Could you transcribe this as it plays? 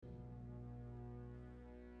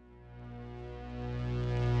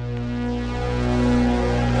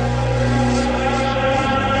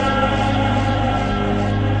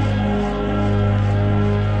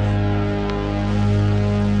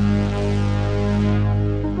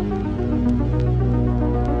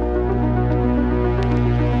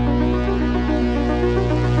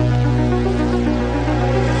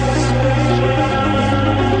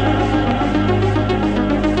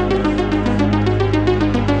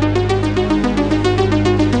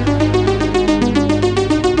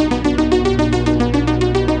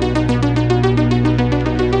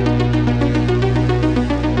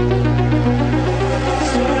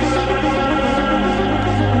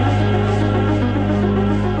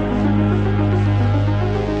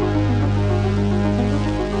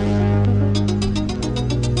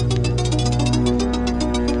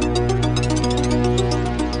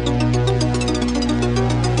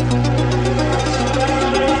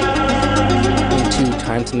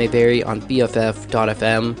Times May Vary on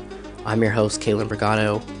BFF.fm. I'm your host, Kalen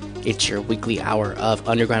Brigado. It's your weekly hour of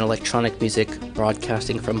underground electronic music,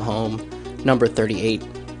 broadcasting from home, number 38.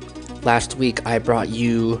 Last week, I brought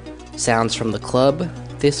you sounds from the club.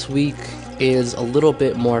 This week is a little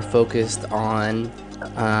bit more focused on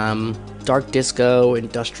dark disco,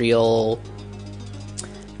 industrial,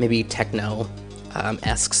 maybe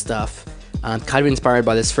techno-esque stuff. Kind of inspired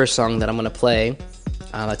by this first song that I'm going to play.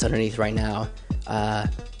 That's underneath right now.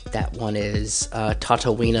 That one is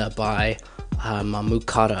Tatawina by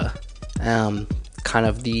Mamukata. Kind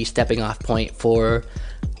of the stepping off point for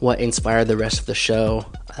what inspired the rest of the show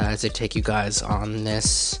as I take you guys on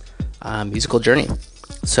this musical journey.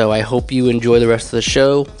 So I hope you enjoy the rest of the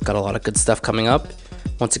show. Got a lot of good stuff coming up.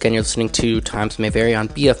 Once again, you're listening to Times May Vary on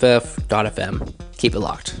BFF.fm. Keep it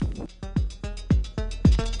locked.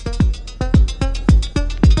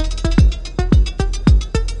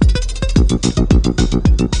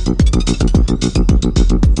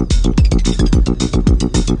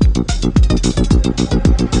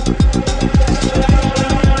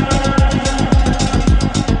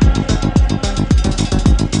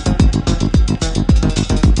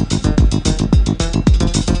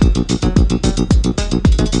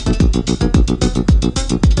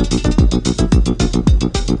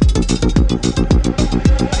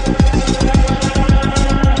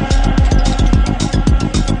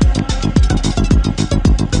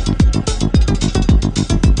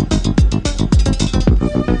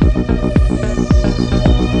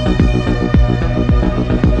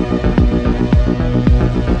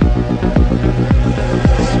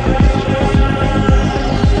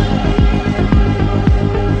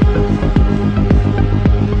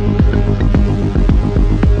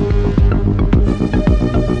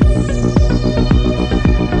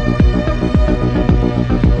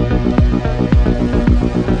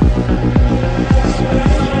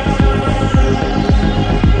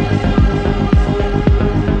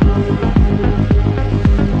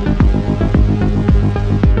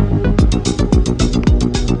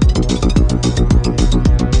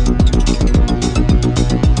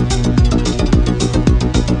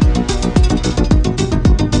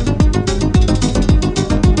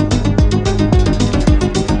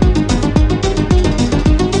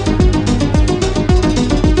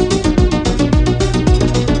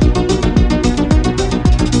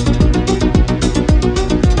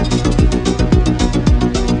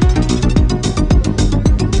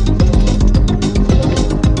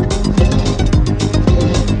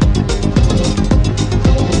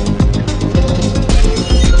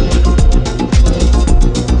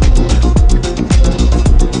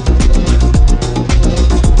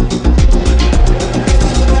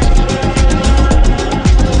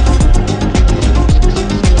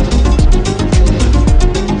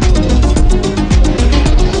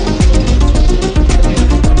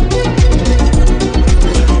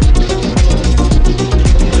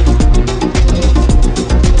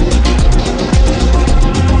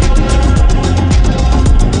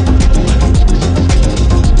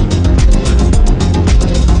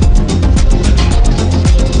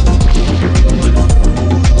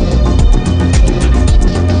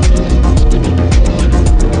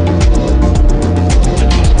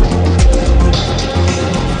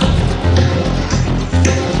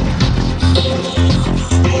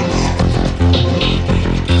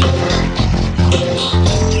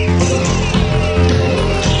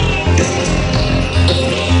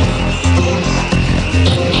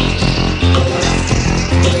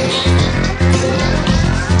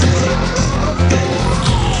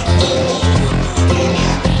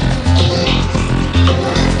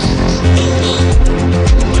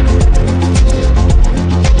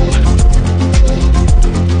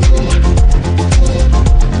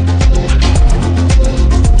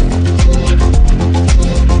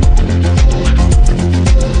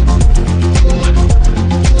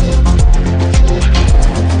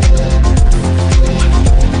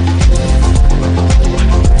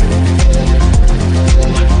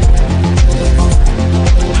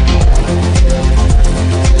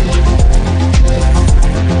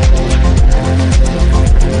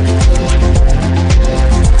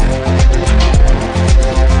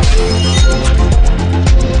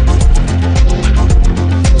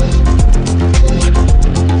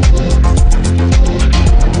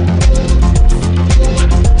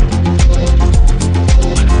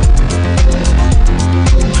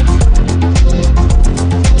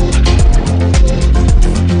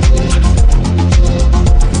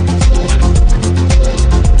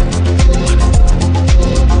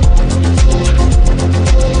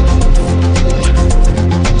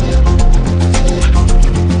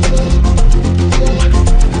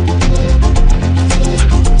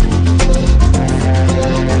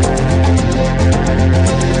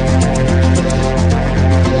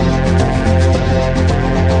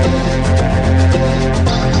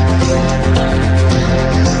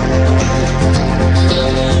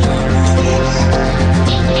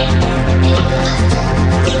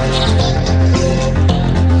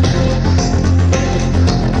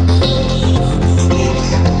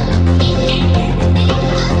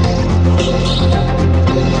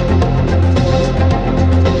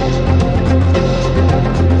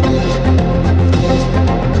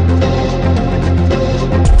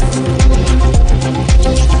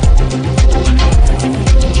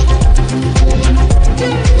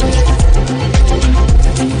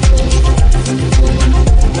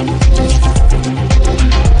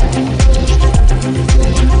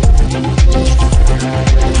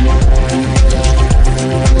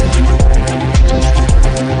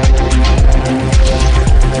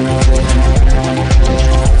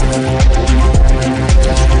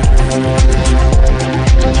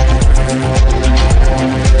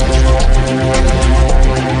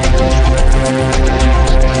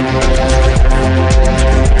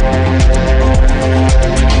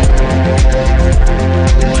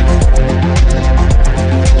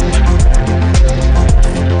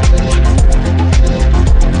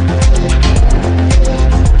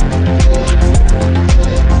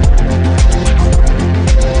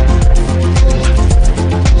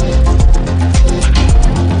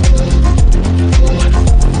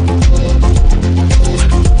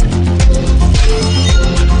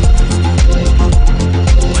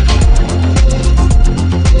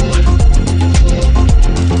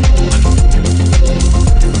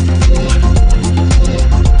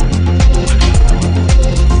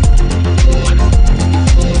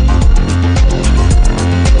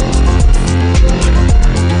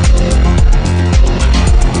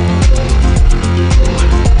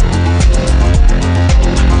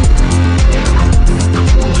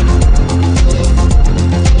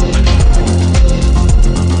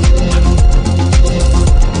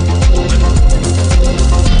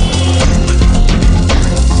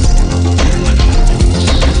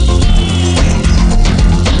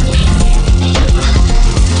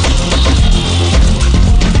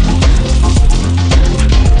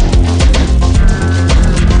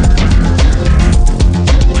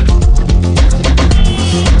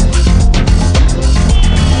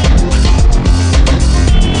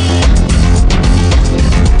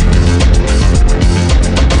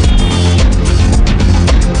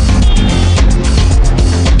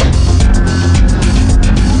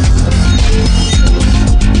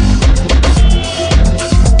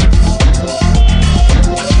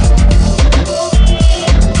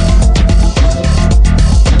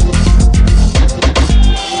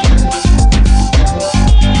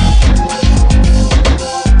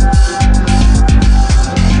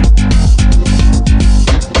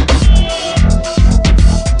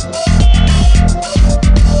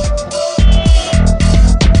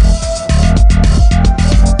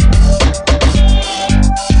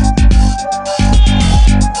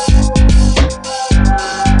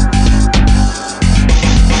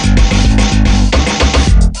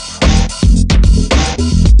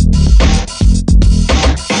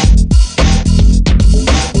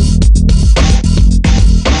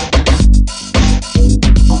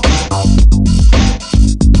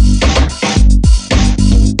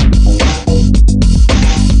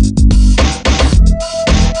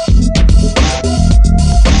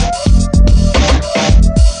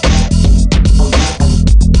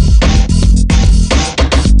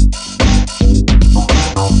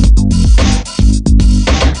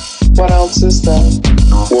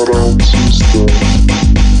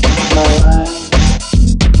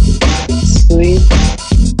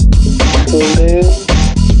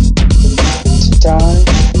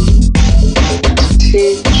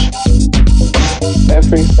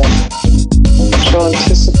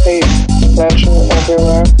 pleasure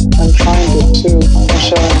everywhere and find it too. I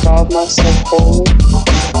shall involve myself wholly.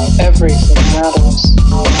 Everything matters.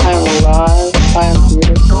 I am alive. I am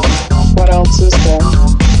beautiful. What else is there?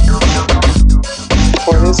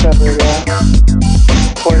 For it is everywhere.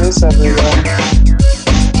 For it is everywhere.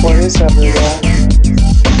 For it is everywhere.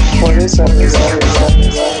 For it is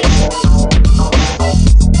everywhere.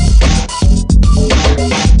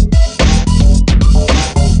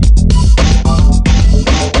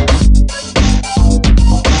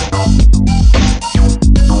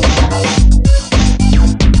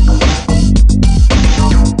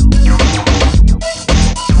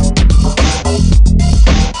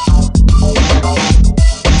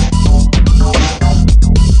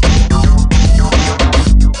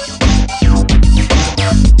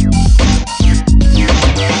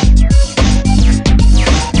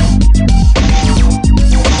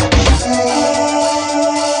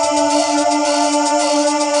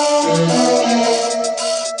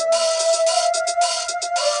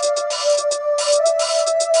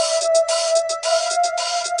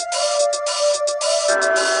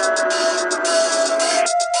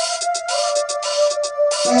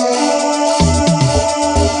 I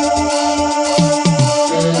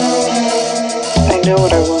know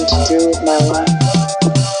what I want to do with my life.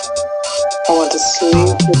 I want to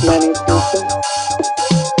sleep with many people.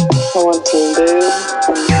 I want to live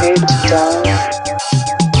and hate to die.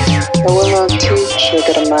 I will not teach or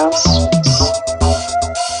get a master's.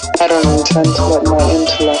 I don't intend to let my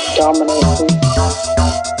intellect dominate me.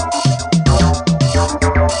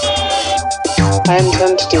 I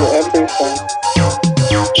intend to do everything.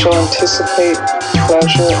 Shall anticipate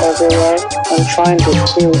pleasure everywhere and find it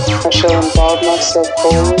too. I shall involve myself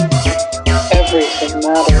wholly. Everything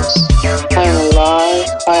matters. I am alive.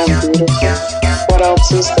 I am beautiful. What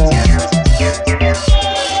else is there?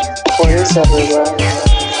 For it is everywhere.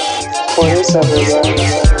 For it is everywhere.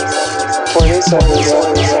 For it is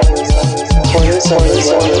everywhere. For it is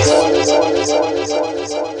everywhere.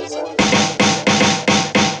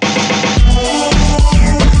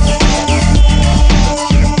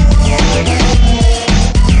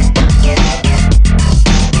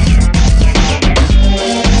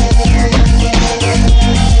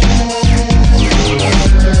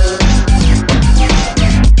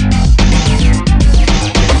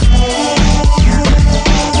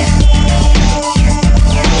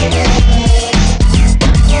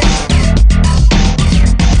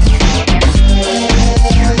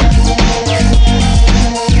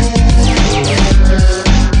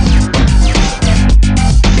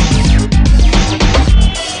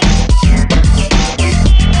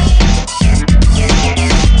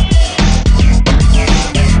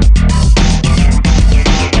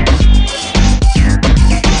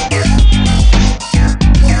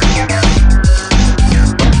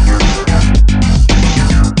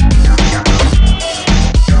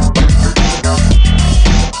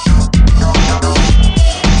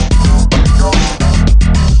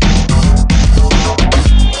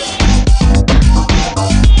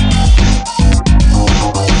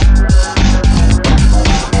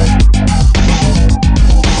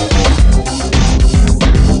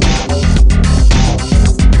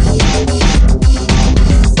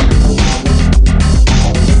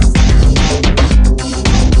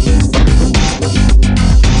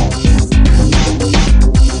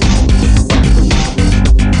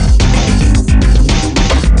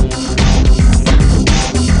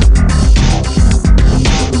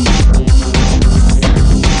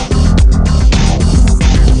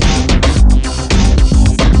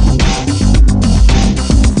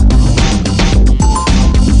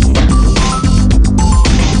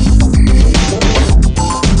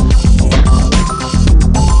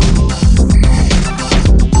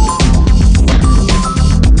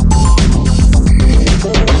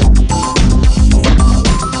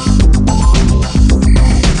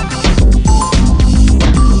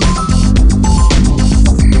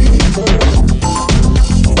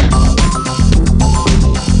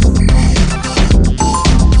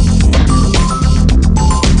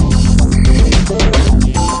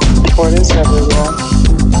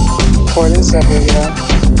 is everywhere.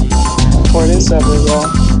 For it is everywhere.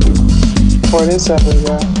 For it is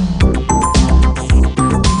everywhere.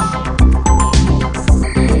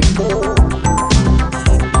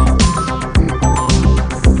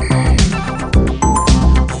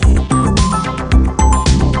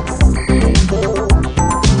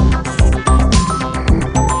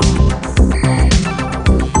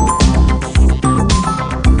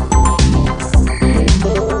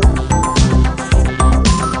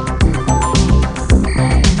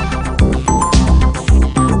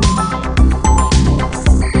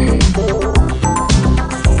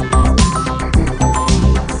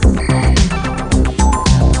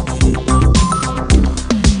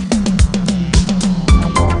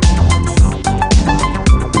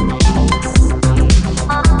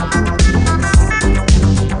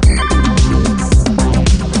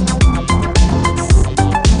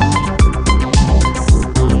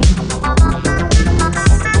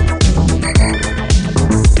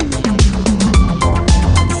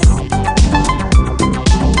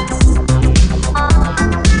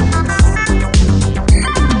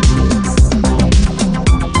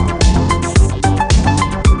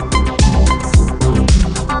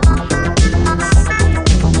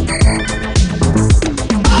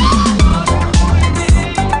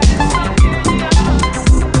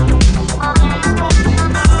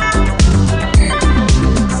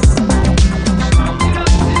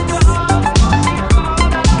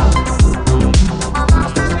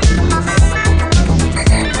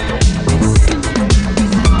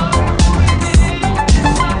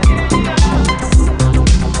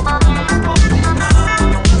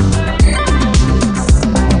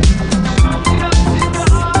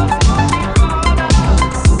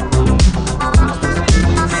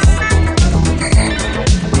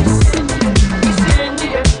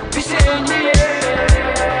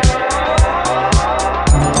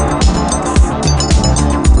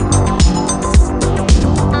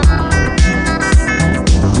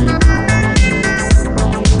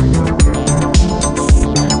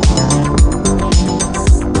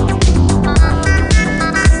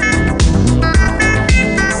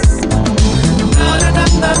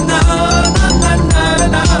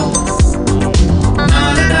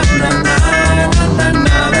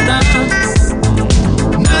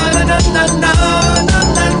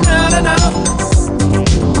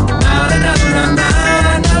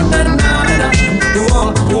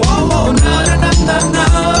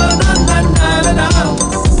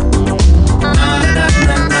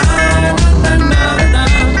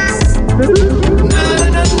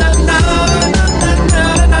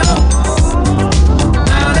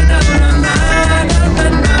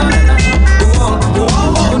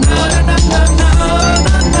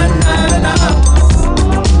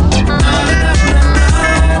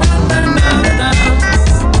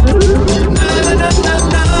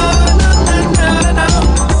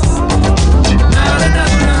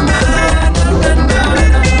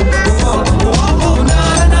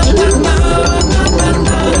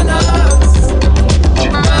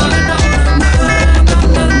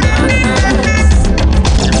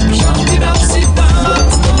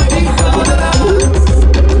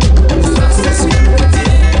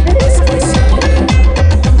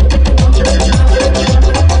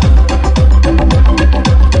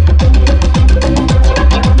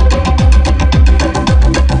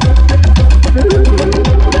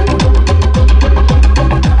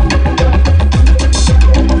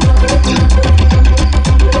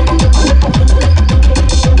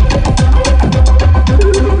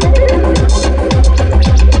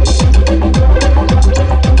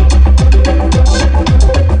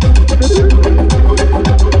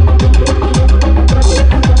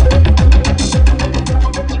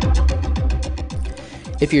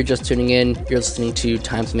 If you're just tuning in, you're listening to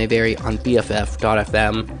Times May Vary on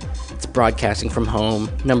BFF.FM. It's broadcasting from home,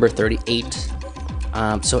 number 38.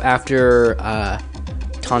 So after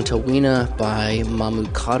Tantawina by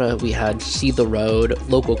Mamukata, we had See the Road,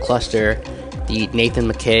 Local Cluster, the Nathan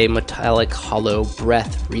McKay Metallic Hollow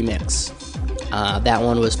Breath remix. That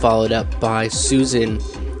one was followed up by Susan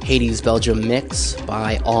Hades Belgium Mix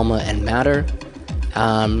by Alma and Matter.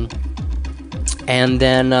 And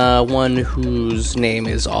then one whose name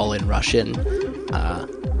is all in Russian.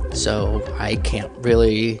 So I can't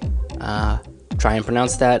really try and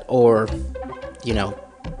pronounce that, or,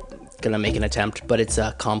 gonna make an attempt, but it's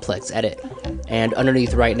a Complex Edit. And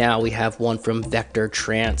underneath right now we have one from Vector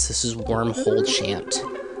Trance. This is Wormhole Chant,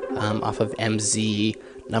 off of MZ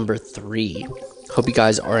number 3. Hope you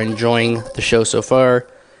guys are enjoying the show so far.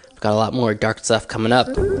 We've got a lot more dark stuff coming up,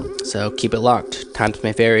 so keep it locked. Times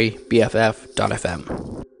May Vary,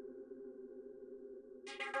 BFF.FM.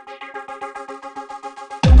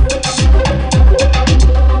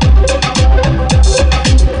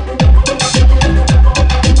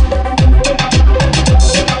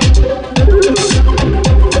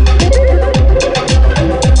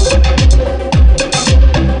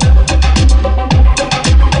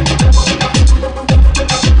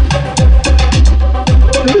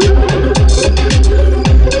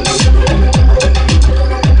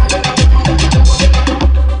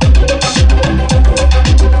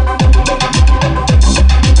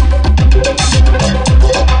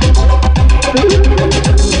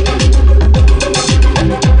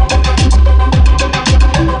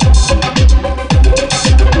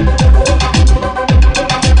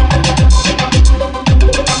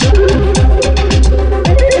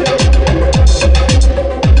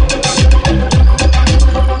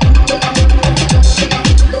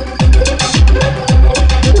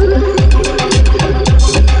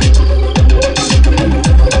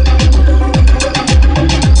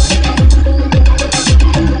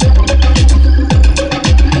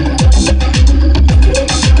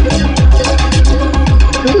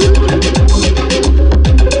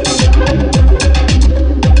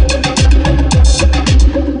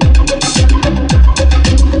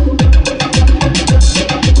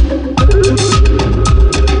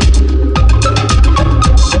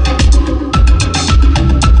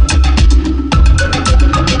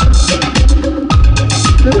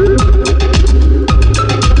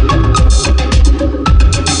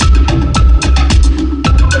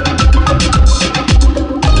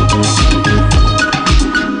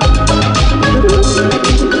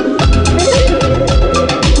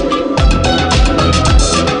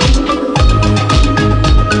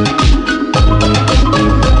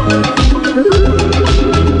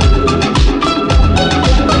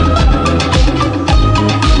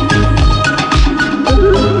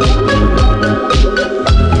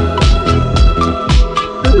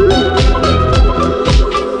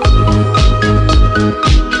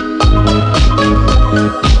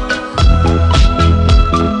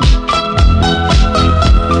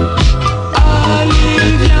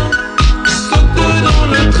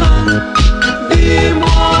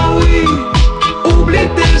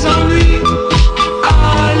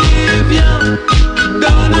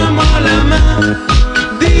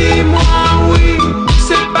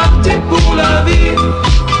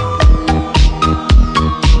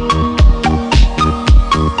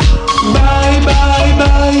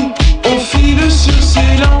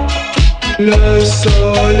 Le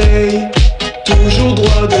soleil, toujours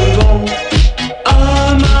droit devant.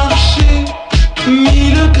 Un marché,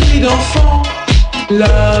 mille cris d'enfants.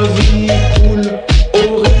 La vie coule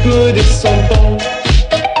au rythme des 100 ans.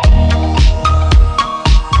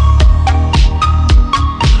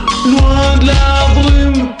 Loin de la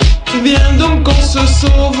brume, viens donc qu'on se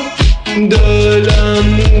sauve. De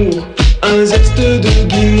l'amour, un zeste de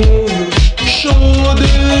guimauve. Chaud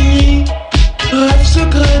de nuit, rêve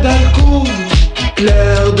secret d'alcôve.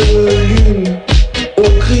 Clair de lune,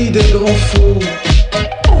 au cri des grands fauves.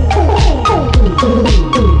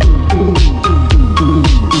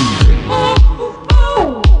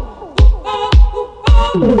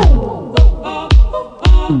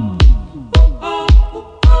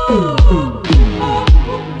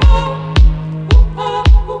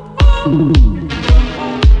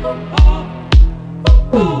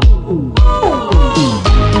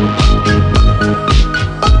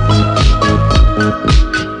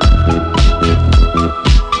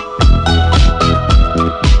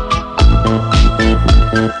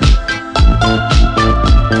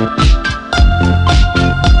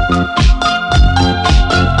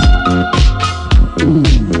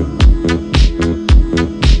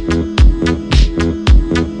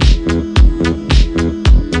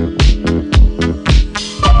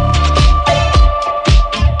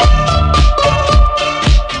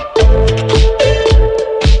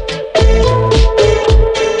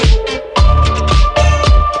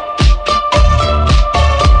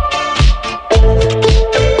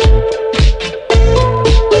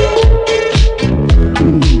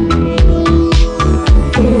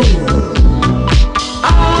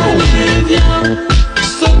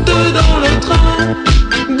 saute dans le train.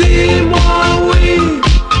 Dis-moi oui,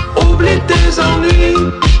 oublie tes ennuis.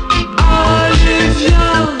 Allez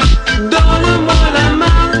viens, donne-moi la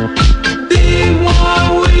main.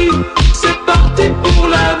 Dis-moi oui, c'est parti pour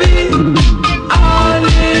la vie.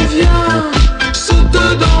 Allez viens, saute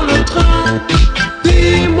dans le train.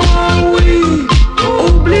 Dis-moi oui,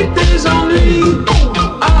 oublie tes ennuis.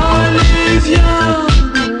 Allez viens,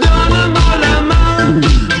 donne-moi la main.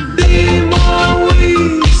 Dis-moi oui.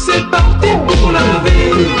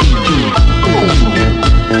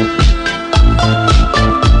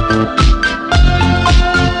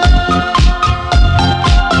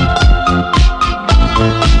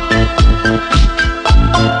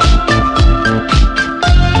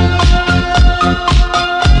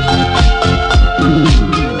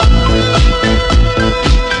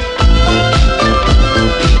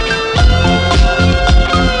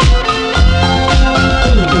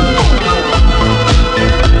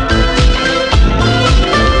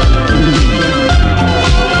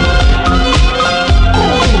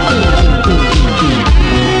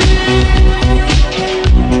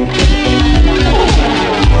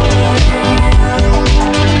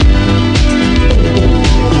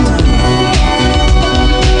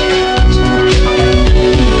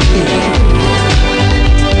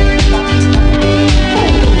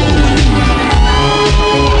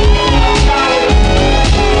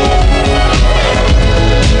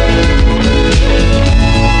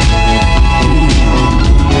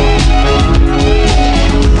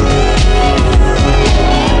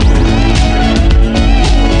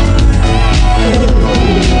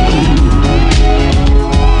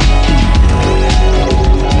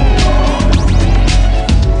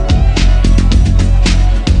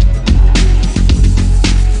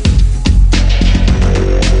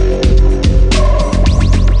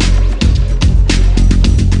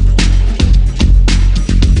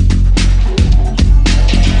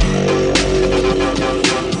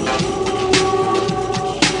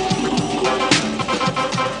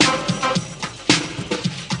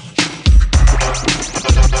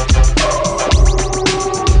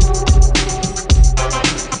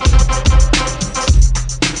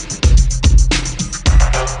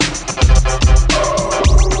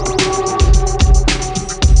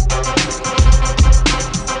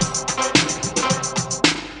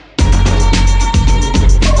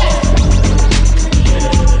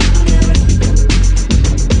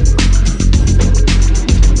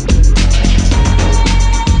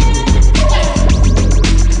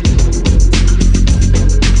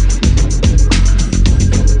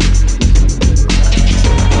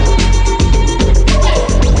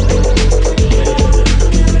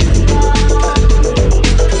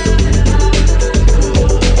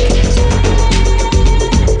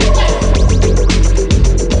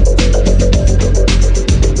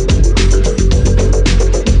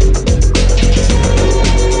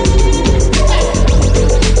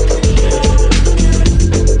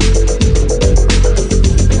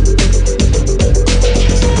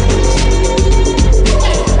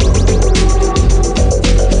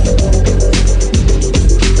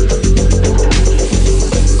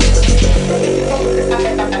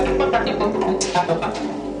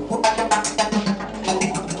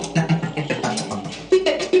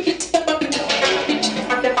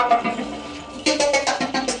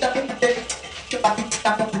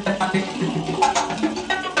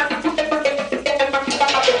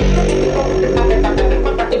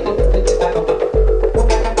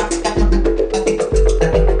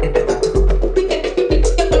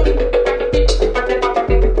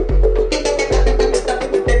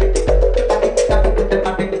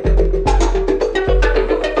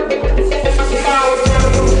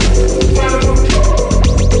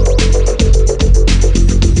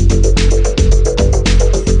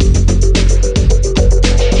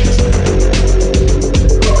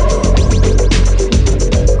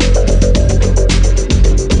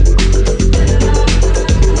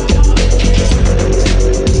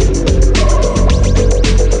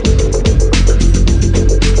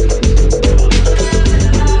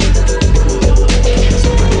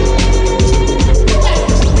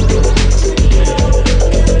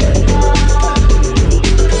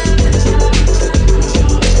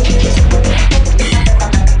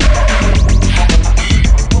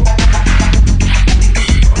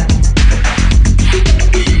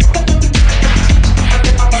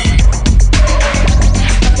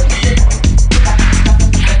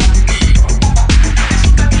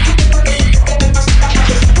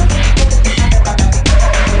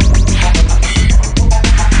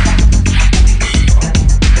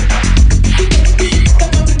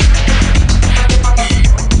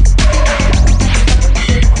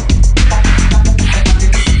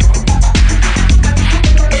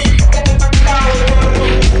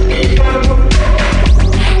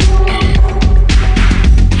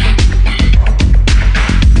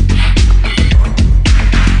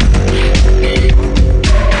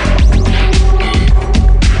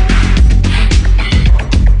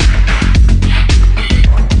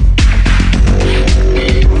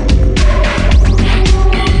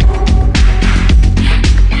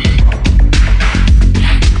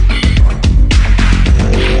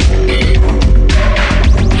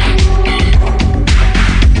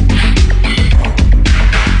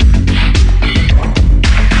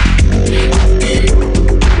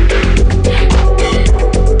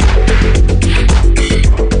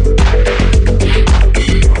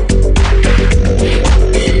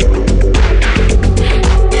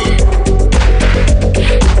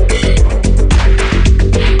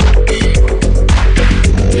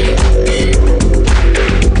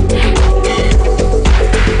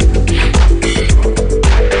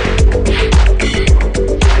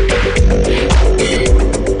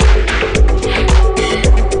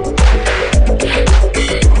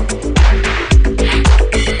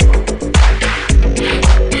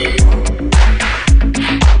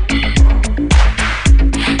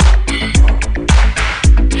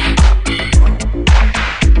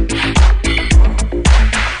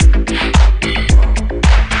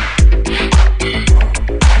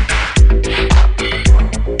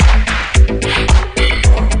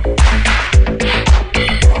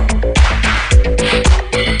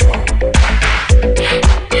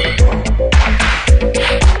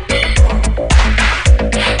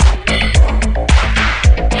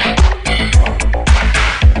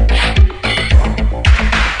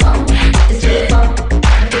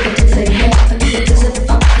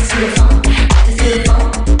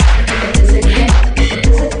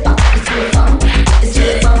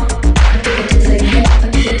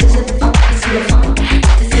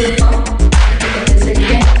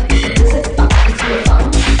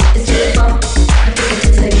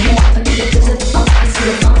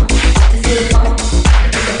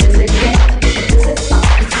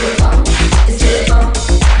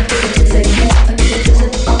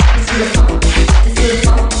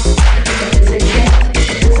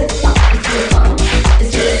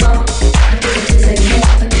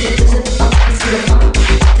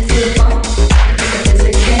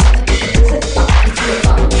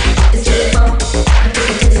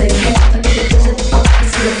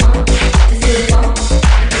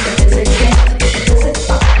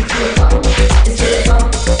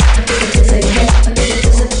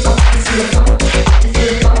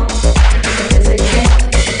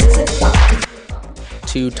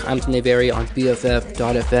 Times May Vary on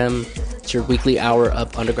BFF.fm. It's your weekly hour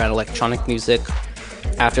of underground electronic music.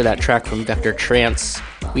 After that track from Vector Trance,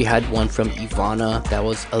 we had one from Ivana. That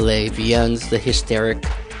was Ale Vien's The Hysteric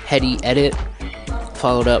Heady Edit,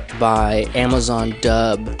 followed up by Amazon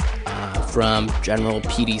Dub from General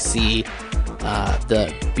PDC,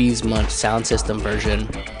 the Beesmunt sound system version.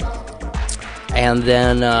 And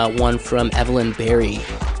then one from Evelyn Berry,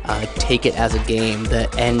 Take It As a Game, the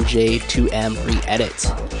NJ2M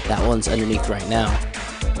re-edit. That one's underneath right now.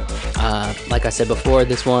 Like I said before,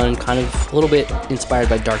 this one kind of a little bit inspired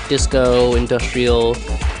by dark disco, industrial,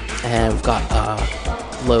 and we've got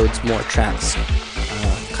loads more tracks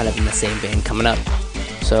kind of in the same vein coming up.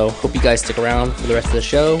 So hope you guys stick around for the rest of the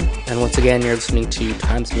show. And once again, you're listening to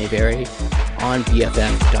Times May Vary on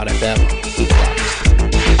BFF.fm. Keep it locked.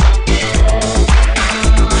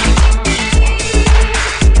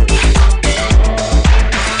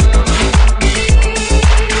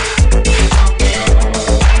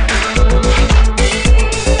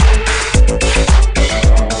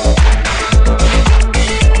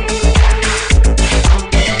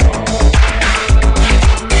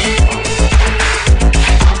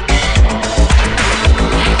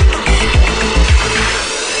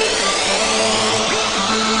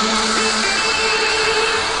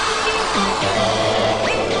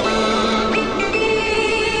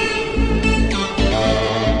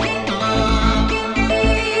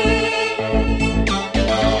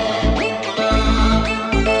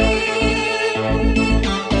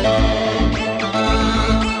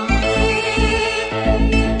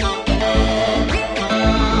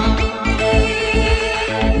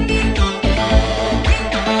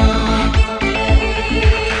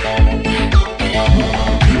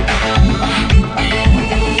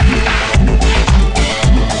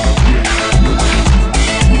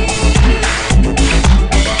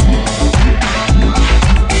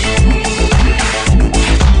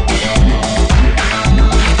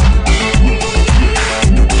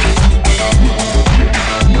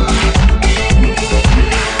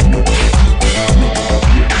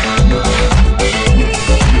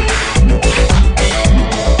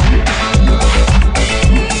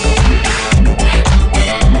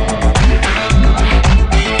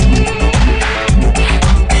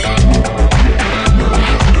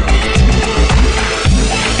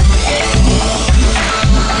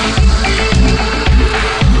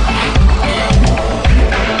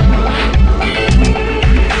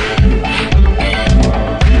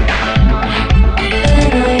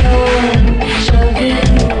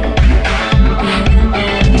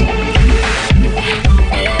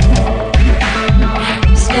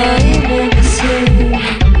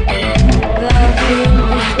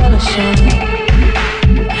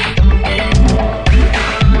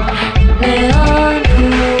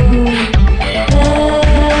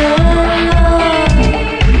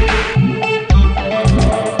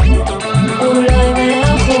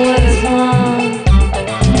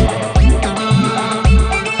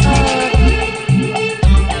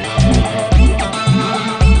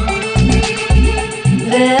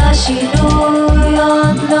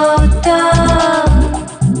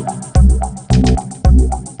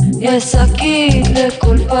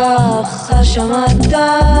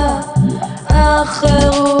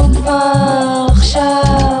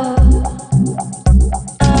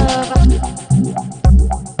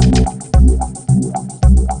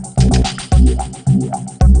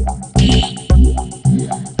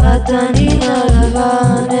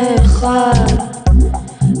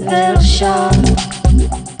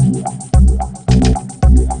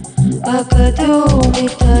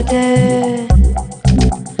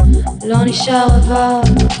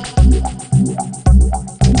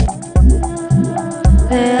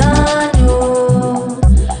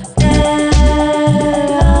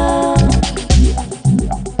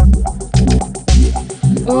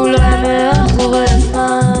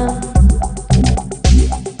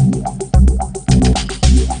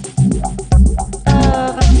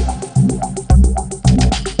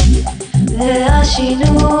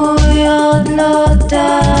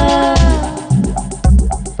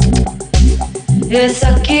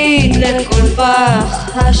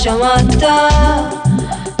 שמעת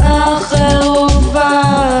אחר הוא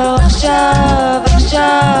כבר עכשיו,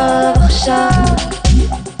 עכשיו, עכשיו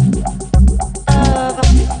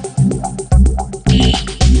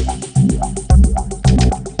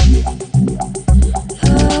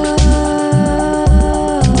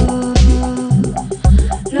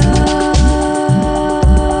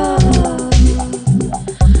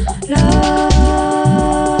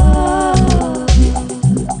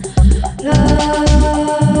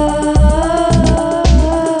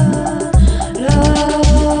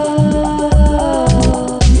love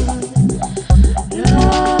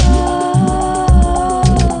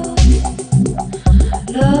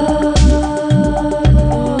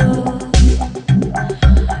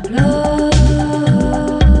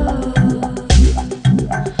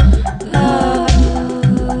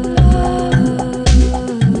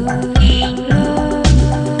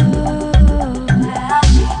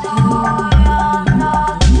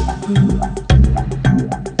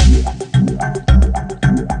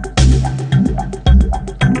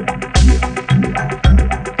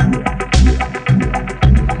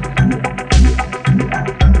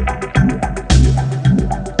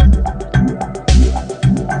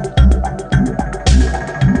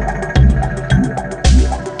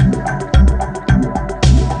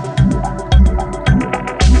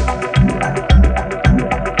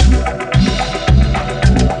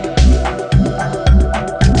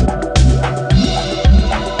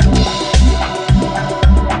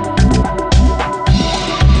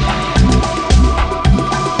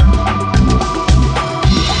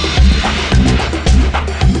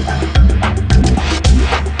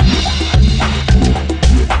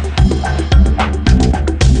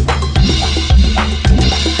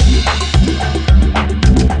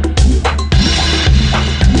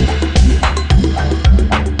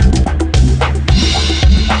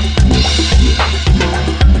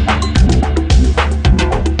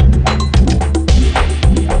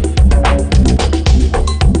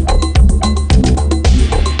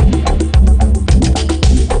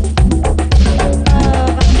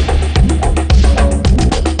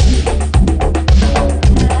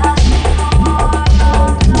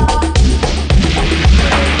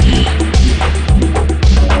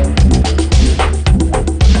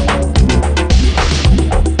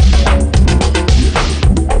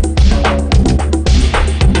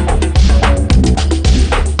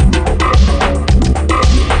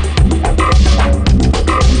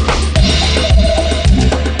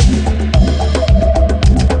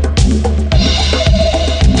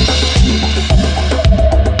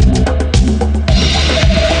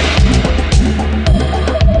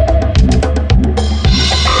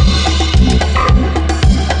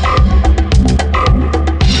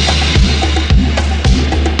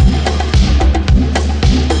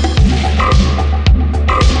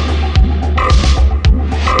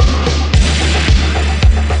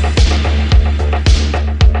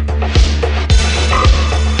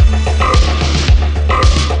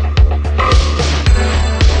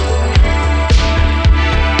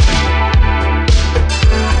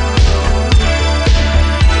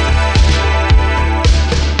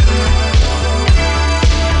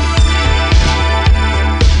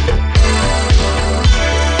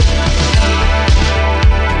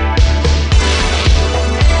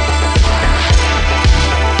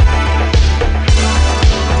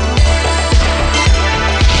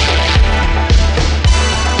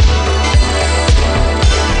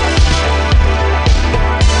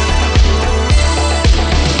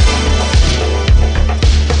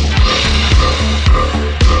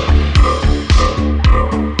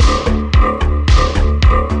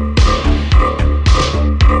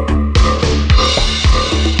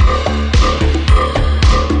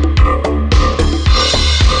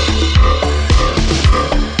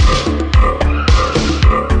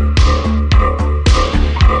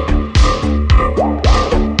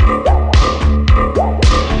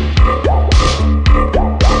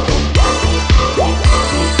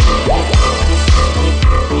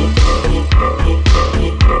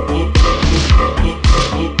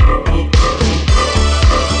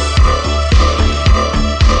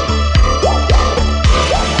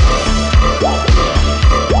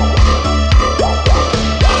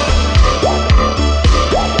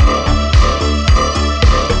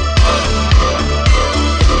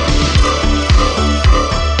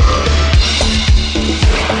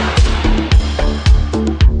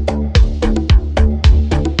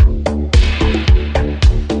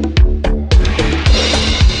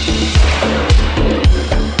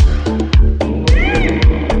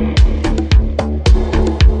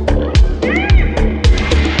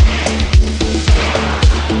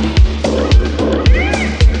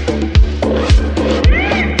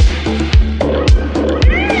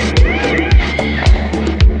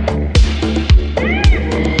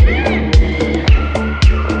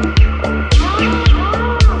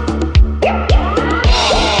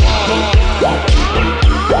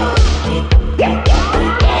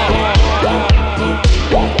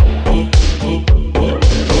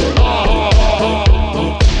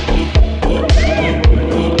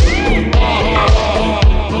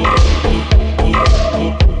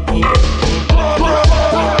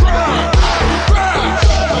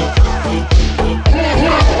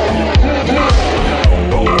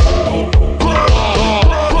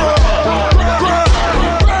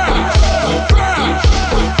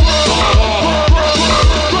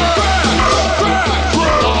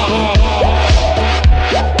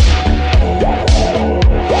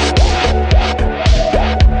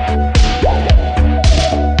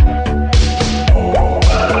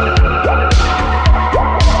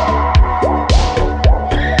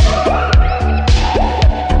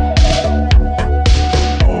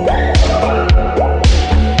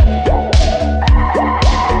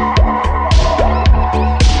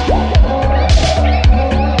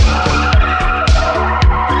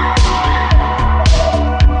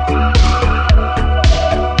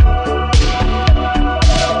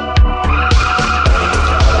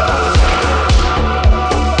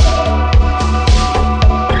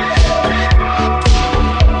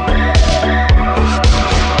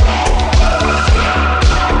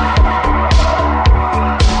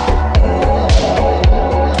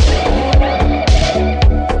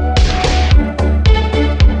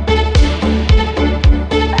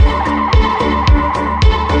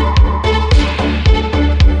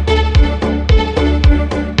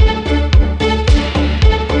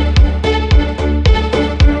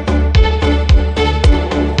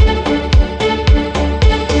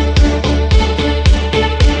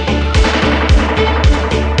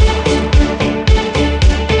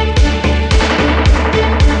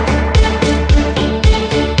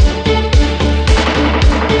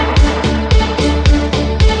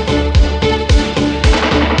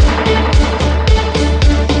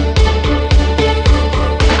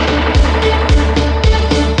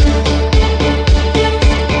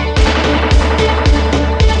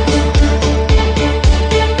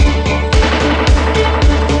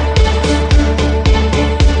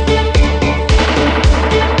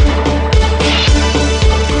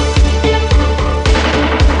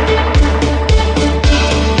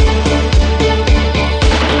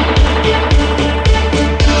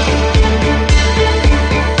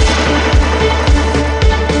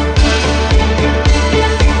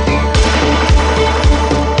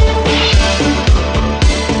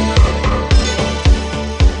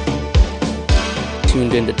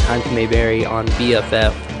tuned into Time to Mayberry on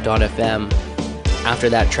BFF.fm. After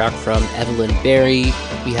that track from Evelyn Berry,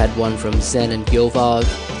 we had one from Zen and Yovov.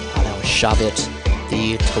 That was Shabbat,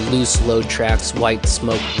 the Toulouse Load Tracks White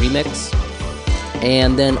Smoke remix.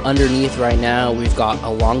 And then underneath right now, we've got a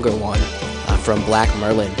longer one from Black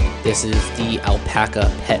Merlin. This is the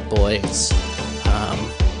Alpaca Pet Boys.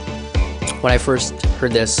 When I first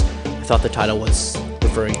heard this, I thought the title was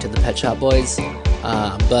referring to the Pet Shop Boys,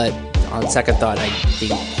 but on second thought, I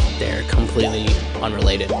think they're completely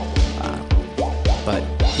unrelated. But,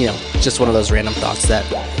 you know, just one of those random thoughts that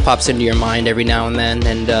pops into your mind every now and then,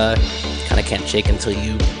 and kind of can't shake until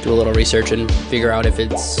you do a little research and figure out if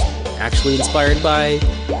it's actually inspired by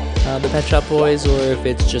the Pet Shop Boys, or if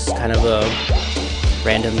it's just kind of a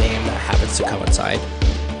random name that happens to coincide.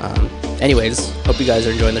 Anyways, hope you guys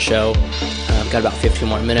are enjoying the show. Got about 15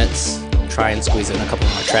 more minutes. Try and squeeze in a couple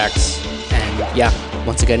more tracks. And yeah,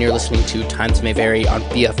 once again, you're listening to Times May Vary on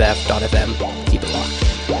BFF.fm. Keep it locked.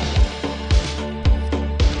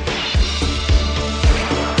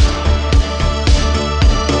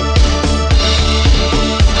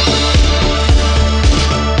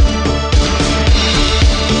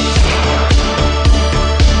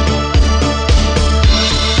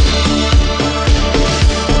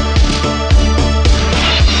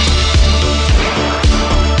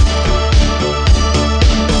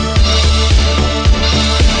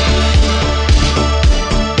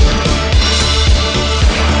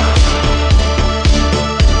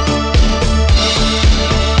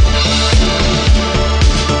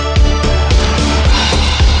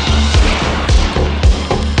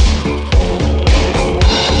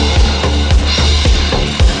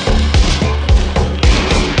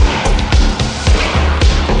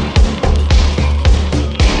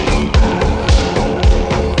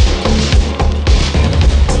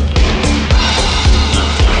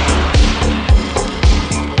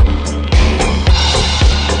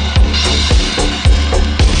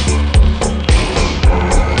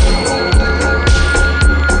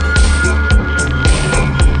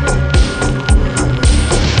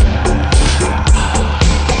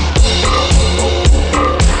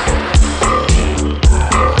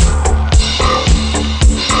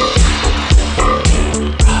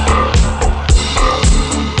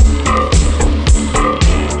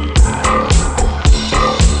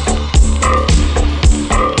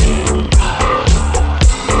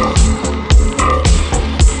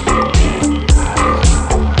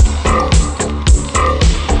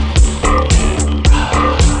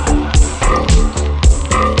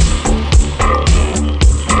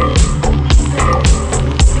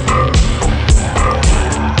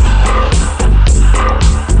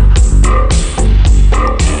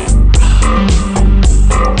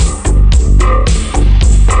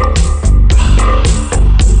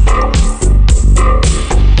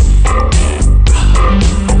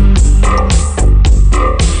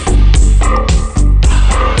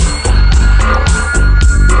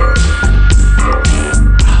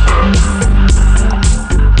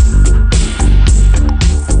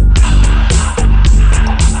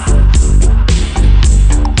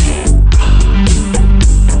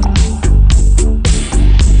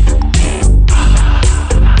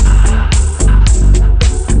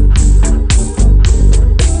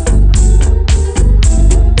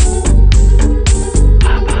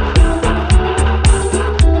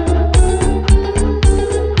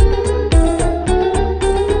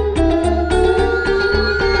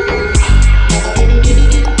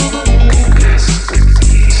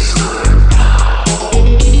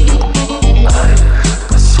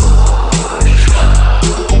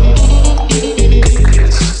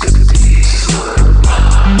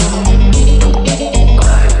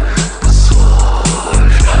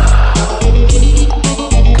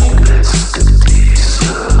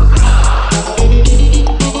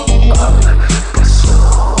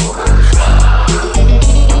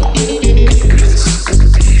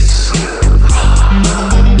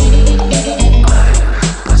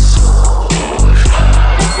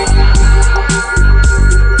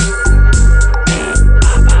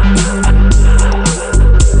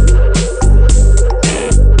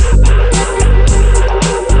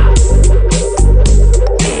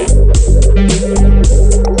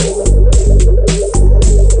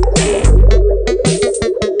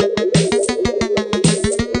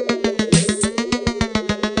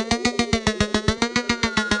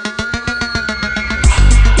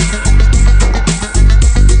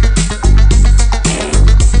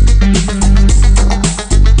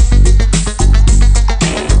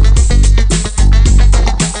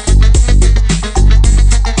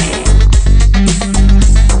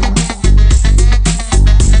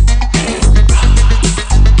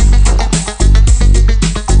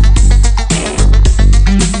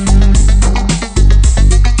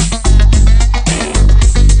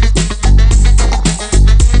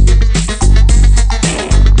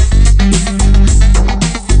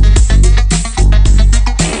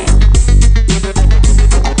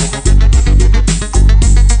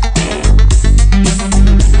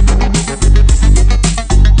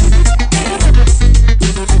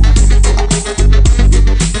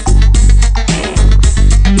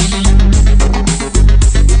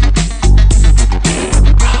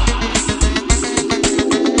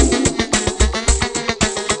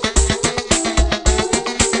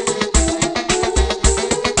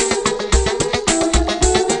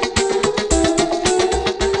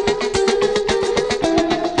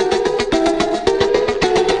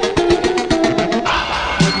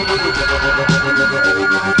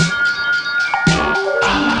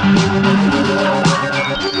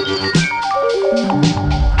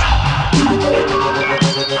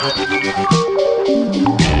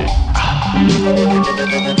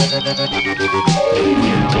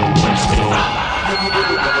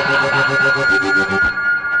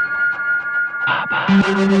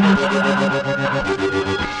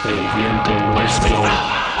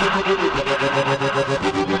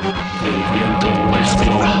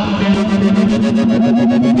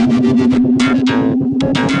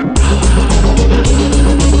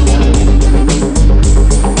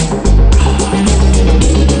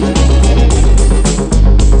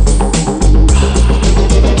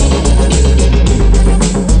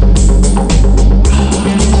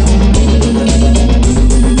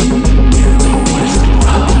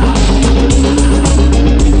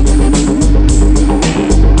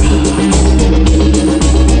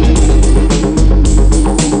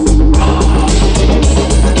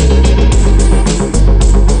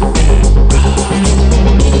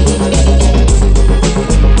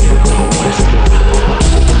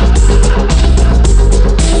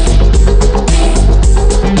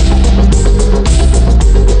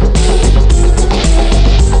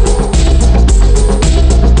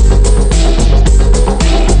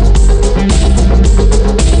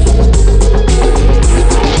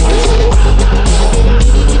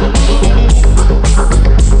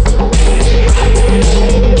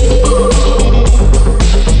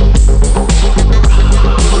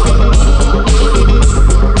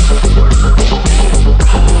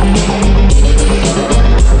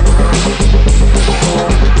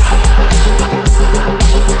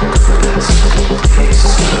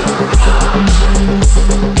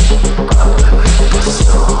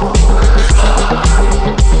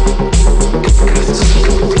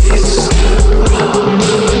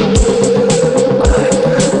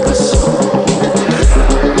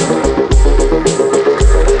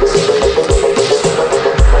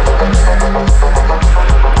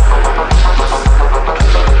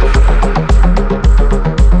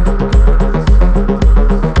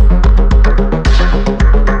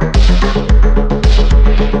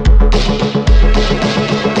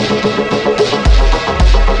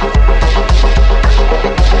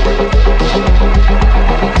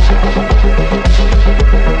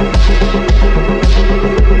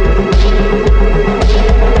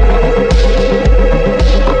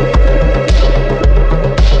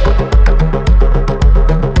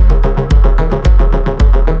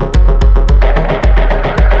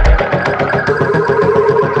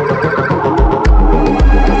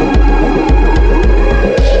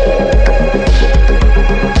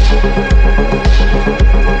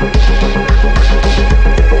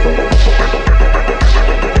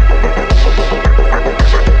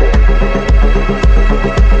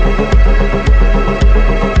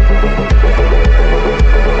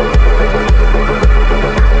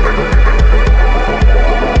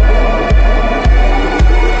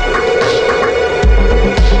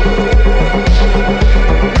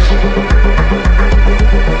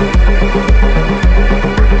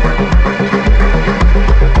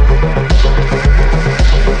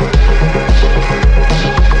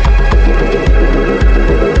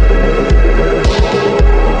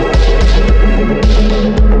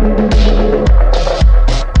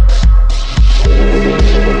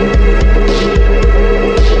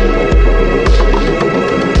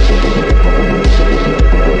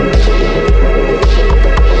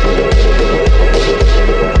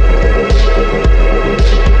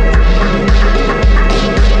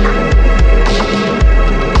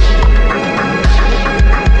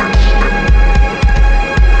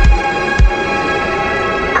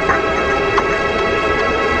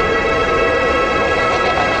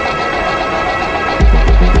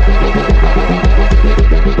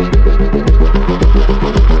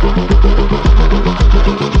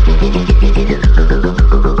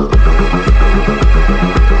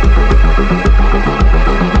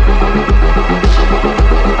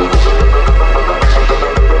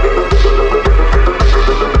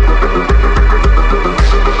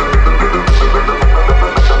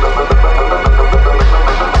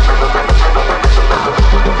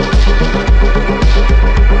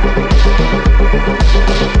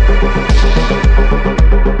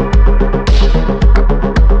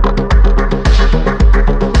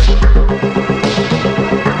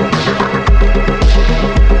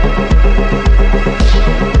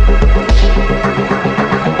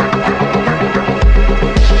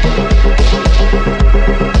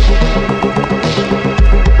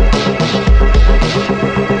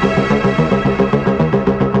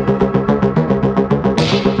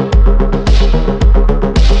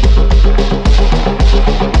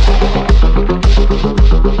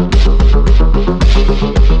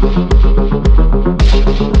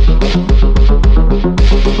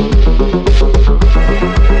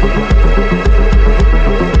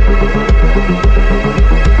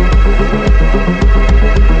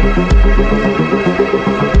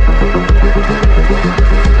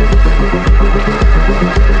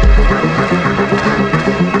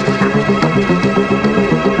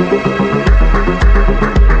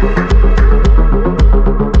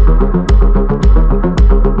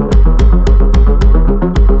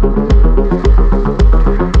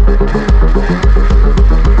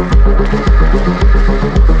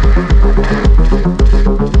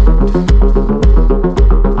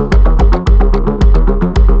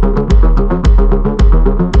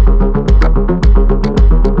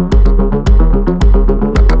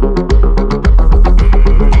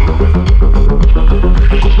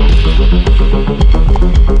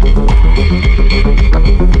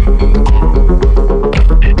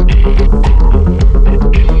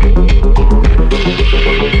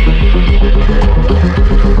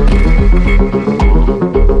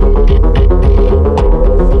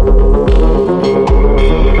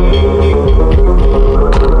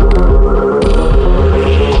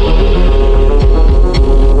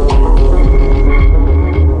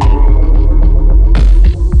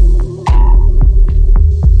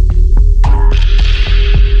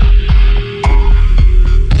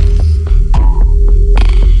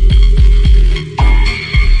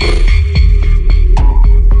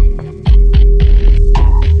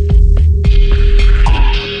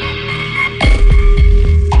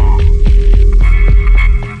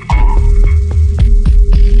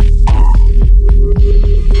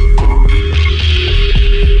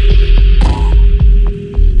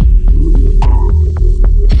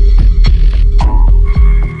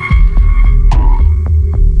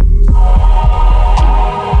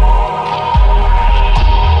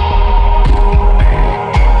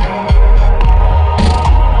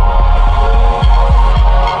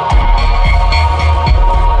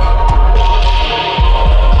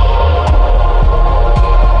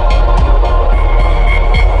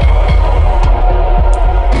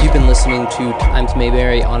 listening to Times May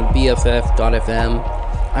Vary on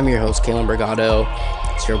BFF.fm. I'm your host, Kalen Brigado.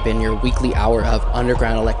 It's been your weekly hour of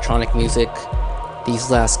underground electronic music. These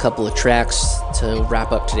last couple of tracks to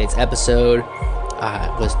wrap up today's episode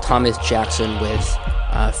was Thomas Jackson with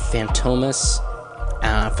Phantomas,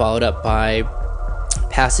 followed up by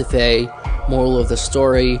Pacife, Moral of the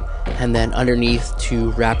Story, and then underneath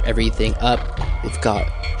to wrap everything up, we've got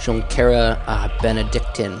Jonkera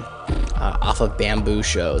Benedictine off of Bamboo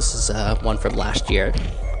Shows. This is one from last year.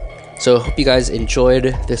 So hope you guys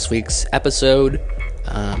enjoyed this week's episode.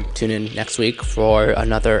 Tune in next week for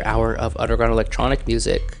another hour of underground electronic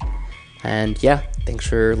music. And yeah, thanks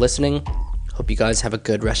for listening. Hope you guys have a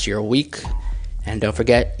good rest of your week. And don't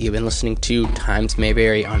forget, you've been listening to Times May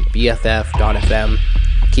Vary on BFF.fm.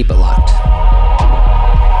 Keep it locked.